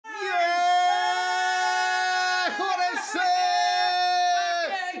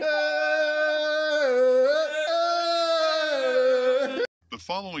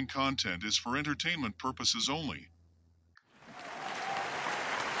following content is for entertainment purposes only.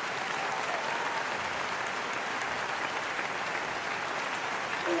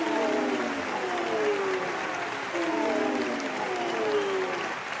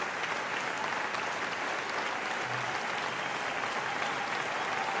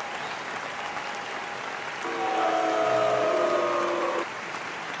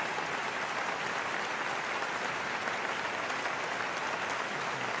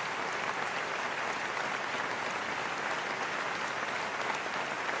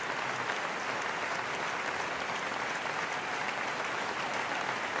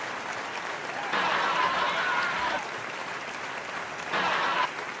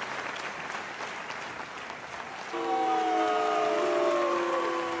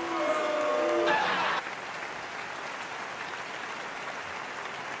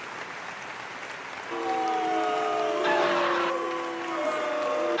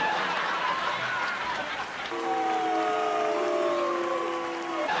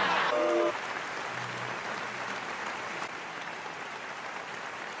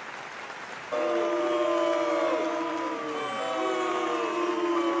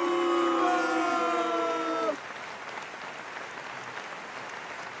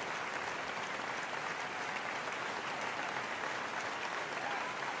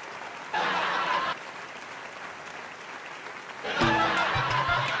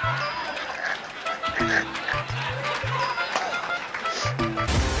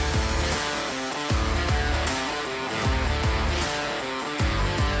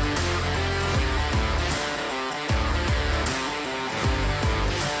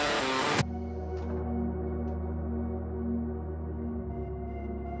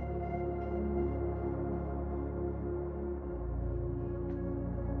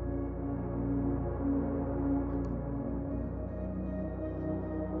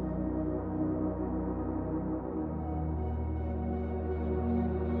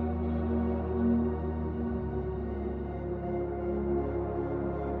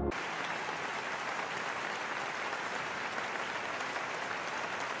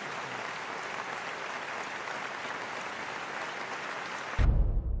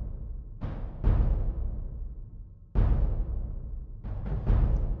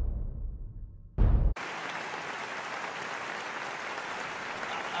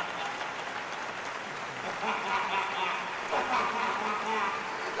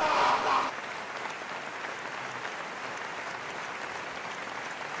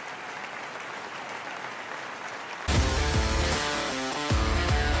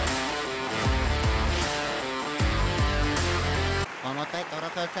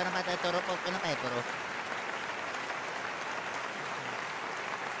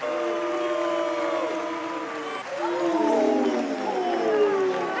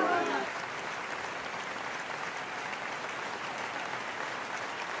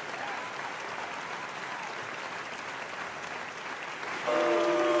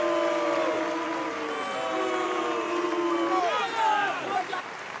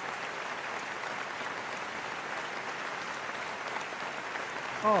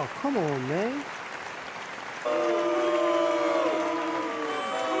 Oh, come on, man.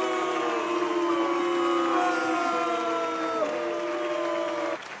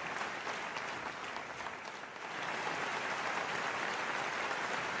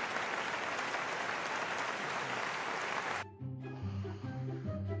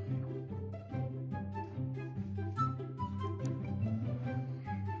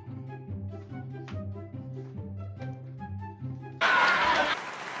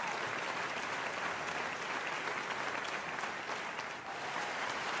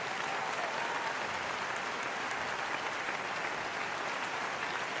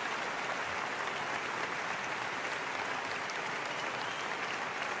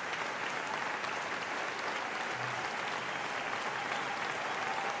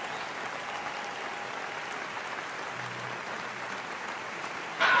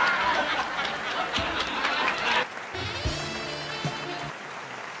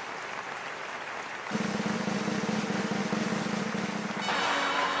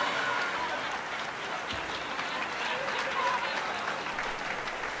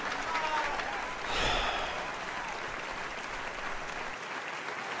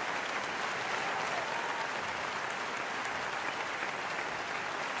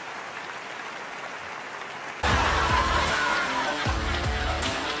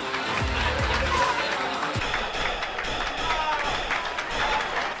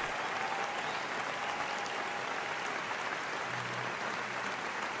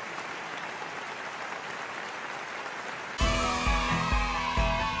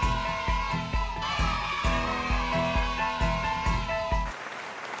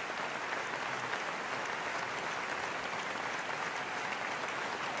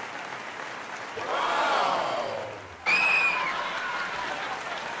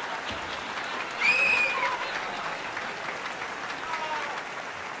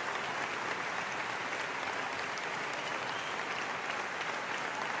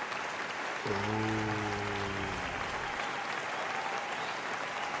 Duh.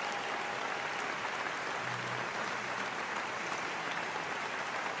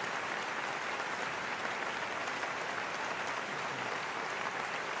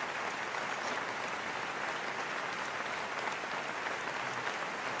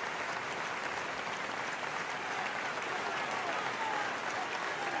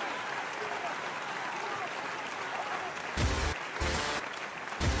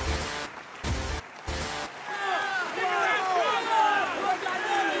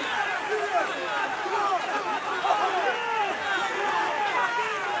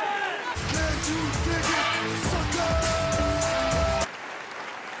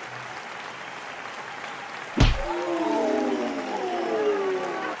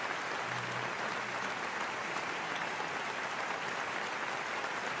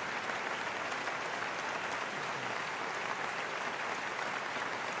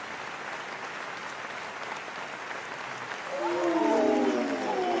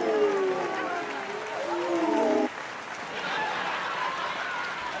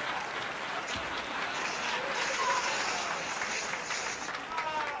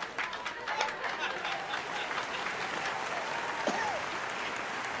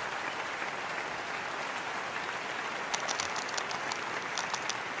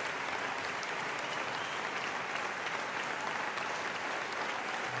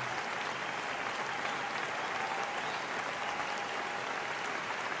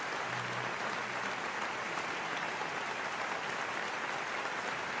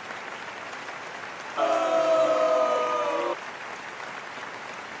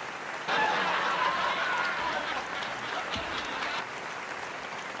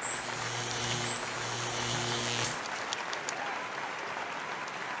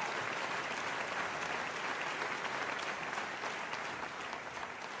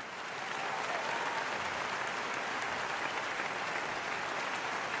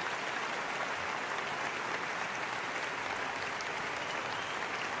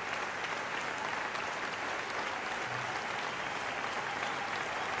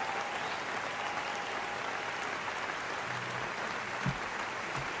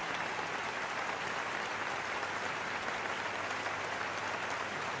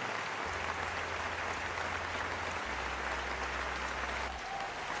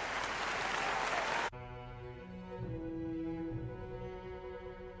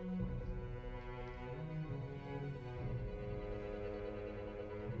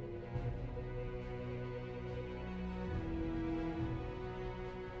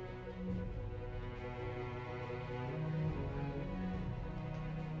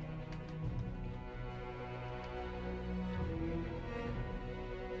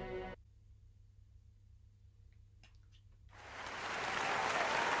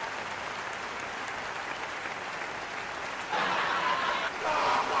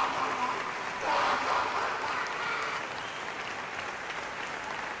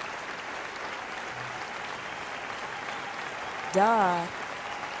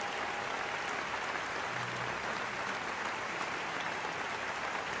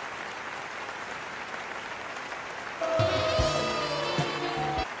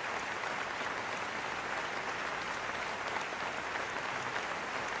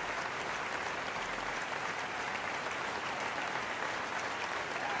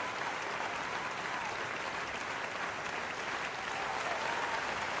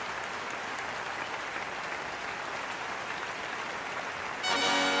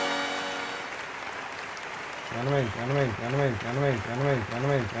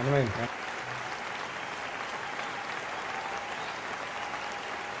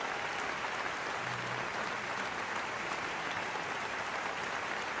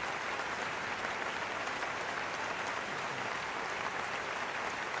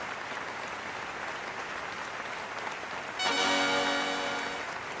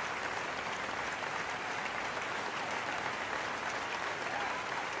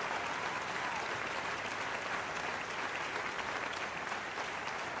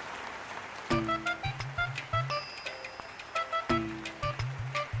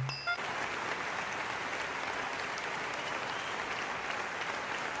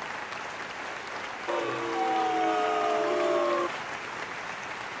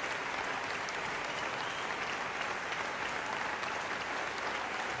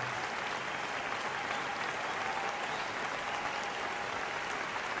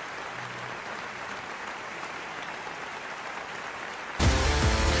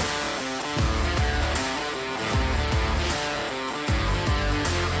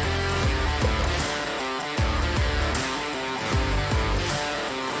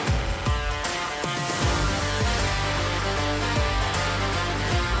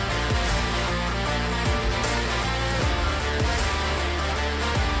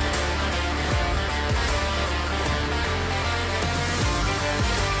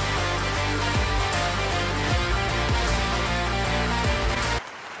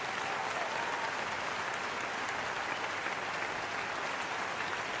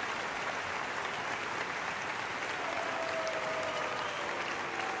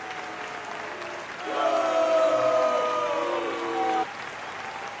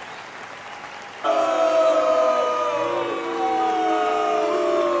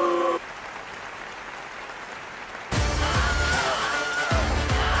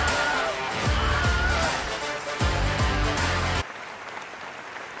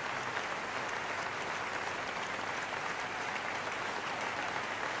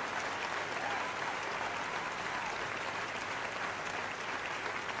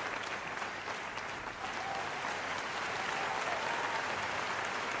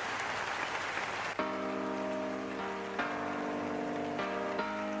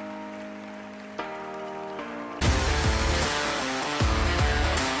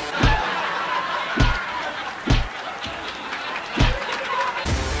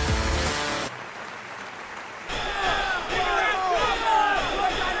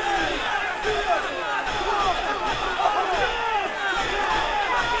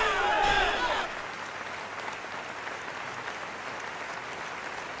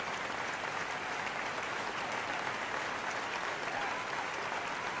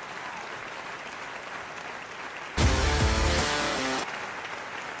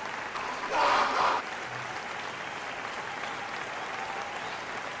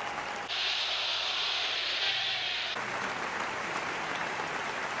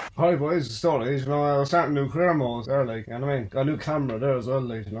 Hi boys, it's Story. You know, I was starting new career mode there, like, you know what I mean? Got a new camera there as well,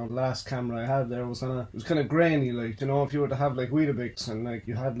 like, you know, the last camera I had there was kind of grainy, like, you know, if you were to have like Weetabix and like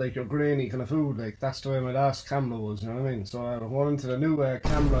you had like your grainy kind of food, like, that's the way my last camera was, you know what I mean? So I went into the new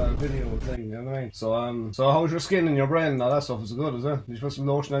camera video thing, you know what I mean? So how's your skin and your brain and all that stuff? Is it good, is it? You put some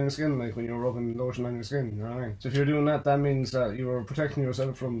lotion on your skin, like when you're rubbing lotion on your skin, you know what I mean? So if you're doing that, that means that you're protecting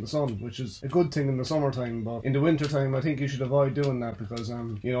yourself from the sun, which is a good thing in the summertime, but in the winter time, I think you should avoid doing that because,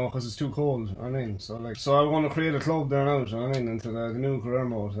 you know, because it's too cold, you know what I mean? So like, so I want to create a club there now, you know what I mean, into the new career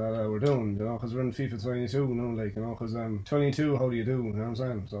mode that we're doing, you know, because we're in FIFA 22 now, like, you know, because 22, how do you do, you know what I'm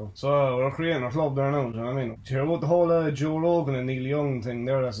saying? So we're creating a club there now, you know what I mean? Do you hear about the whole Joe Rogan and Neil Young thing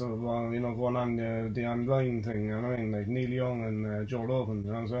there, that's, you know, going on the online thing, you know what I mean? Like Neil Young and Joe Rogan, you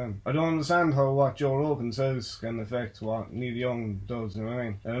know what I'm saying? I don't understand how what Joe Rogan says can affect what Neil Young does, you know what I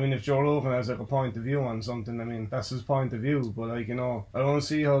mean? I mean, if Joe Rogan has like a point of view on something, I mean, that's his point of view, but like, you know, I don't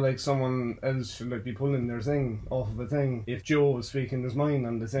see how like someone else should like be pulling their thing off of a thing if Joe is speaking his mind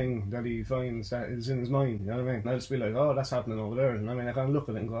on the thing that he finds that is in his mind, you know what I mean? And I'll just be like, oh, that's happening over there, and I mean, I can look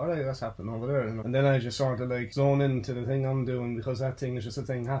at it and go, alright, that's happening over there, and then I just sort of like zone into the thing I'm doing because that thing is just a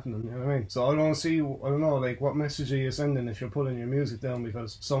thing happening, you know what I mean? So I don't know, like, what message are you sending if you're pulling your music down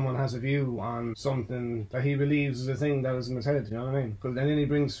because someone has a view on something that he believes is a thing that is in his head, you know what I mean? Because then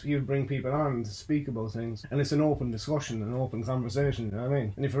you bring people on to speak about things, and it's an open discussion, an open conversation, you know what I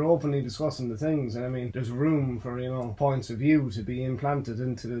mean? And if you're openly discussing the things, and I mean, there's room for, you know, points of view to be implanted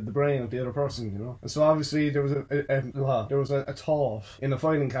into the brain of the other person, you know? And so obviously there was a thought in a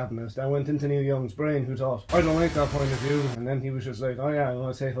filing cabinet that went into Neil Young's brain who thought, I don't like that point of view, and then he was just like, oh yeah, I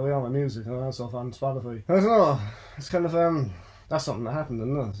want to take away all my music and all that stuff on Spotify. I don't know, it's kind of that's something that happened,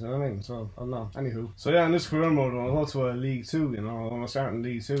 isn't it? You know what I mean? So, I don't know. Anywho. So yeah, in this career mode, I want to go to League 2, you know, I want to start in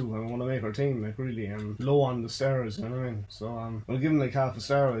League 2, and I want to make our team, like, really, low on the stairs, you know what I mean? So, I'll give him, like, half a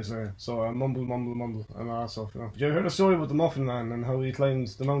star, I say. So, mumble, and all that stuff, you know. Did you ever hear the story about the Muffin Man and how he climbed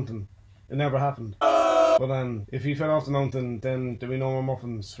the mountain? It never happened. But if he fell off the mountain, then there'd be no more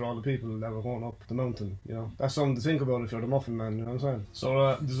muffins for all the people that were going up the mountain, you know. That's something to think about if you're the Muffin Man, you know what I'm saying?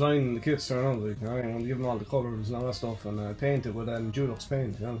 So, designing the kits there now, like, you know, and give them all the colours and all that stuff, and paint it with Dulux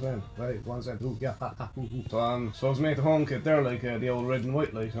paint, you know what I'm saying? Right, one set, ooh, yeah, ha, ha, ooh, ooh. So I was making the home kit there, like, the old red and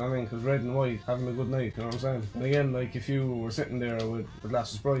white, like, you know what I mean? Because red and white, having a good night, you know what I'm saying? And again, like, if you were sitting there with the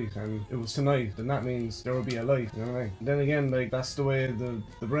glasses bright, and it was tonight, then that means there will be a light, you know what I mean? And then again, like, that's the way the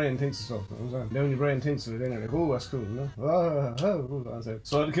brain thinks of stuff, you know what I'm saying? Then when your brain thinks of it, then you're like, oh, that's cool, you know? That's it.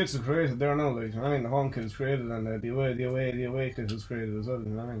 So the kits are created there now, like, you know what I mean? The home kit is created, and the away kit is created as well, you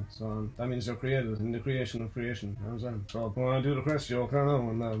know what I mean? So that means they're created in the creation of creation, you know what I'm saying? So when I do the crest joke, I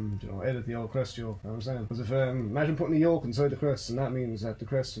don't know, and you know, edit the old crest joke, you know what I'm saying? Because if, imagine putting a yoke inside the crest, and that means that the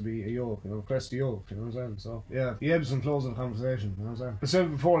crest will be a yoke, you know, crest to yoke, you know what I'm saying? So, yeah, the ebbs and flows of the conversation, you know what I'm saying? I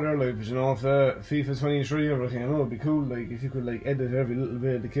said before there, like, you know, if FIFA 23 ever came out, it'd be cool, like, if you could, like, edit every little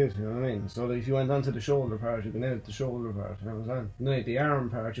bit of the kit, you know what I mean? So, like, if you went onto the shoulder part, you can edit the shoulder part, you know what I'm saying? And then, like, the arm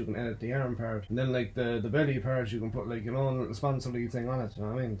part, you can edit the arm part. And then, like, the belly part, you can put, like, your own little sponsorly thing on it, you know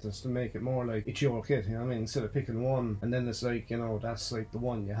what I mean? Just to make it more like, it's your kit, you know what I mean? Instead of picking one, and then it's like, you know, that's, like, the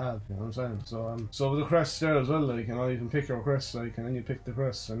one you have, you know what I'm saying? So with the crest there as well, like, you know, you can pick your crest, like, and then you pick the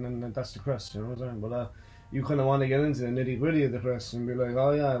crest, and then that's the crest, you know what I'm saying? But, you kind of want to get into the nitty gritty of the crest and be like,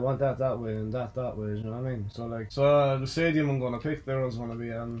 oh yeah, I want that way and that way, you know what I mean? So like, the stadium I'm gonna pick there is gonna be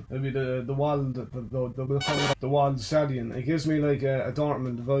it'll be the Wald, the Wald Stadium. It gives me like a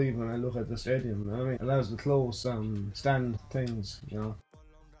Dortmund vibe when I look at the stadium, you know what I mean? It allows the close stand things, you know.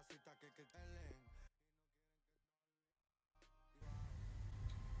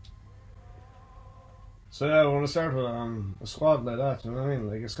 So yeah, I want to start with a squad like that, you know what I mean?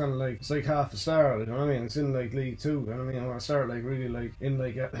 Like, it's kind of like, it's like half a star, you know what I mean? It's in like League 2, you know what I mean? I want to start like really like in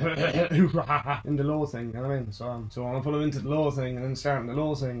like in the low thing, you know what I mean? So I want to put them into the low thing and then start in the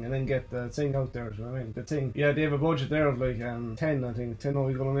low thing and then get the thing out there, you know what I mean? The thing, yeah, they have a budget there of like 10, I think. 10,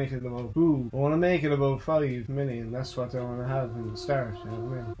 we're gonna make it about, I want to make it about 5 million, that's what I want to have in the start, you know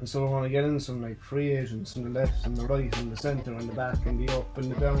what I mean? And so I want to get in some like free agents from the left and the right and the centre and the back and the up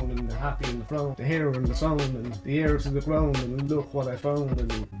and the down and the happy and the front, the here and the sound and the air to the ground and look what I found,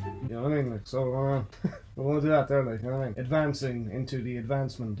 and you know what I mean? Like, so we want to do that there, like, you know what I mean? Advancing into the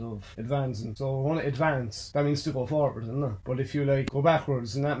advancement of advancing. So we want to advance, that means to go forward, isn't it? But if you like go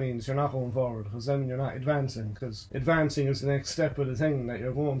backwards, then that means you're not going forward, because then you're not advancing, because advancing is the next step of the thing that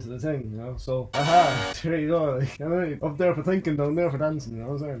you're going to the thing, you know? So, there you go, like, you know what I mean? Up there for thinking, down there for dancing, you know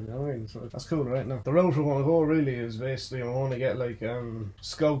what I'm saying? You know what I mean? So that's cool right now. The route we're going to go really is basically, we want to get like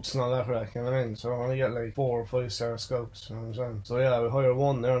scouts and all that crack, you know what I mean? So I want to get like 4 or 5 star scouts, you know what I'm saying? So yeah, we hire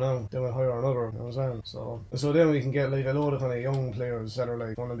one there now, then we hire another, you know what I'm saying? So So then we can get like a load of kind of young players that are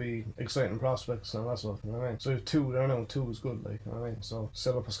like going to be exciting prospects and that stuff, you know what I mean? So 2 there now, 2 is good, like, you know what I mean? So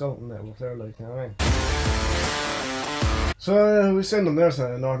set up a scouting network there, like, you know what I mean? So we send him there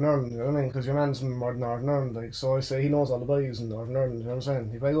to Northern Ireland, you know what I mean? Because your man's from Northern Ireland, like, so I say he knows all the boys in Northern Ireland, you know what I'm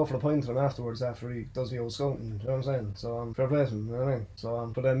saying? If I go for the pint with him afterwards after he does the old scouting, you know what I'm saying? So fair play to him, you know what I mean?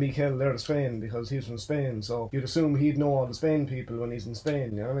 So but Mikel there to Spain because he's from Spain, so you'd assume he'd know all the Spain people when he's in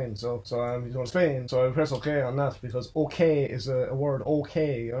Spain, you know what I mean? So he's going to Spain, so I press OK on that because OK is a word,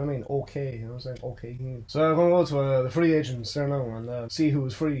 OK, you know what I mean? OK, you know what I'm saying? OK. So I'm going to go to the free agents there now and see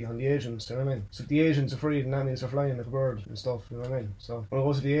who's free on the agents, you know what I mean? So if the agents are free, then that means they're flying like a bird and stuff, you know what I mean? So we'll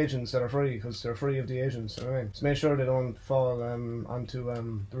go to the agents that are free because they're free of the agents, you know what I mean? So make sure they don't fall onto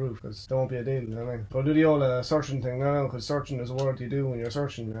the roof because there won't be a deal, you know what I mean? So I'll do the old searching thing now because searching is a word you do when you're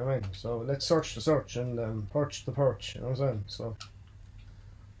searching, you know what I mean? So let's search the search and perch the perch, you know what I'm saying? So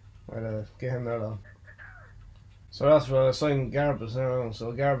I'll get him there though. So that's for signing Garbus now.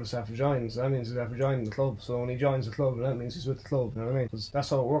 So Garbus after joins, that means he's after joining the club. So when he joins the club, that means he's with the club, you know what I mean? Because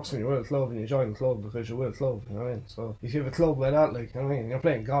that's how it works when you're with a club and you join the club because you're with a club, you know what I mean? So if you have a club like that, like, you know what I mean? You're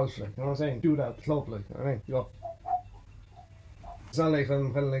playing golf, like, you know what I'm saying? Do that at the club, like, you know what I mean? You go. It's not like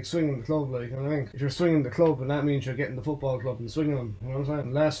I'm kind of like swinging the club, like, you know what I mean? If you're swinging the club, and that means you're getting the football club and swinging them, you know what I'm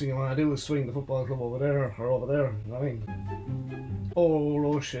saying? The last thing you want to do is swing the football club over there or over there, you know what I mean?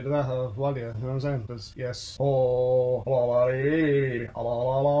 Oh shit, that Walia, you know what I'm saying? Because, yes. Oh,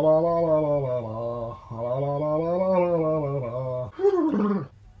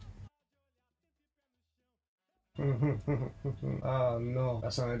 no,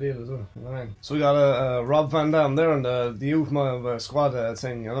 that's not ideal, is it? You know what I mean? So we got Rob Van Dam there in the youth mob squad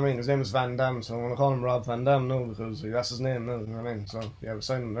thing, you know what I mean? His name is Van Dam, so I'm going to call him Rob Van Dam now because that's his name now, you know what I mean? So yeah, we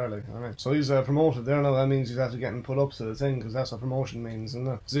signed him there, like, you know what I mean? So he's promoted there now, that means he's after getting put up to the thing because that's what promotion means, isn't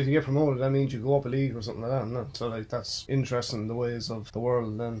it? Because if you get promoted, that means you go up a league or something like that, isn't it? So like, that's interesting, the ways of the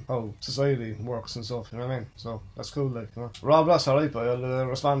world and how society works and stuff, you know what I mean? So that's cool, like, you know? Rob, that's alright, but I'll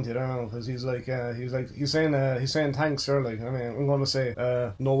respond to you there now because he's saying thanks there, like, I mean, I'm going to say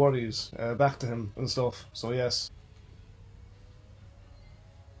no worries back to him and stuff, so yes.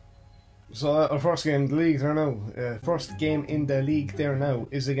 So our first game in the league there now, first game in the league there now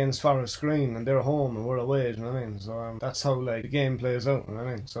is against Forest Green and they're home and we're away, you know what I mean? So that's how like the game plays out, you know what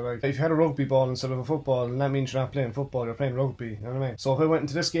I mean? So like if you had a rugby ball instead of a football, then that means you're not playing football, you're playing rugby, you know what I mean? So if I went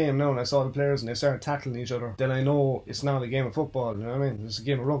into this game now and I saw the players and they started tackling each other, then I know it's not a game of football, you know what I mean? It's a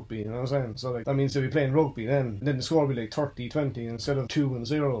game of rugby, you know what I'm saying? So like that means they'll be playing rugby then the score will be like 30-20 instead of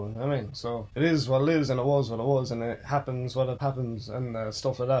 2-0, you know what I mean? So it is what it is and it was what it was and it happens what it happens and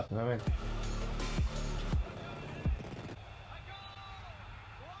stuff like that, you know what I mean?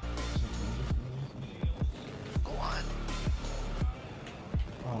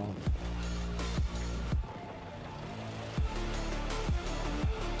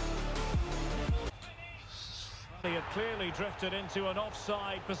 He had clearly drifted into an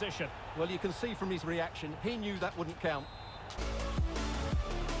offside position. Well, you can see from his reaction, he knew that wouldn't count.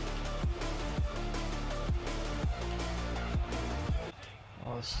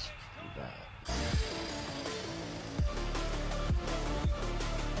 Oh, this is pretty bad.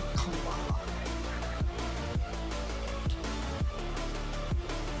 Come on.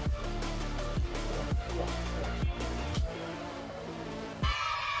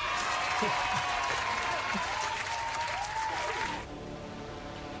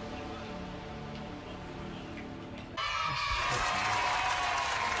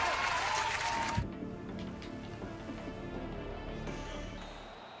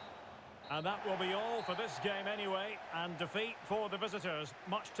 And that will be all for this game anyway, and defeat for the visitors,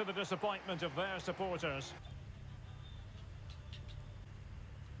 much to the disappointment of their supporters.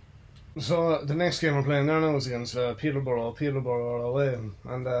 So the next game we're playing there now is against Peterborough are away,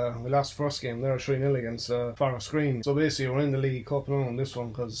 and we lost the first game there 3-0 against Forest Green. So basically we're in the League Cup now on this one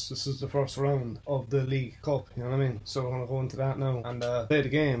because this is the first round of the League Cup, you know what I mean? So we're going to go into that now and play the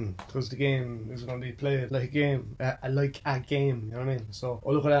game because the game is going to be played like a game, you know what I mean? So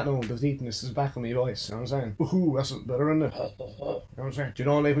oh, look at that now, the deepness is back on my voice, you know what I'm saying? Woohoo, that's better, isn't it? You know what I'm saying? Do you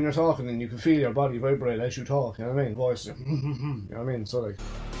know like when you're talking and you can feel your body vibrate as you talk, you know what I mean? Voice, you know what I mean? So like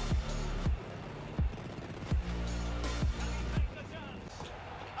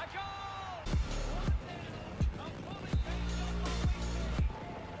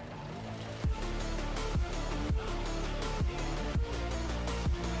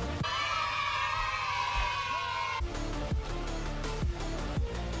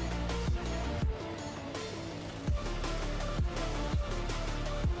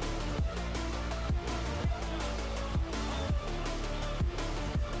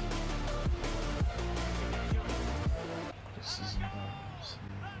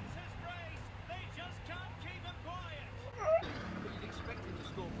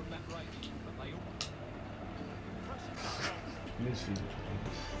Midfield.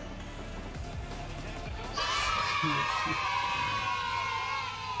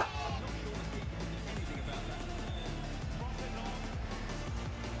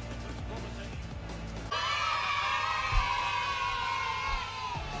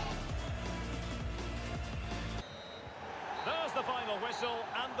 There's the final whistle,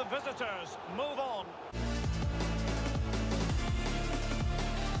 and the visitors move on.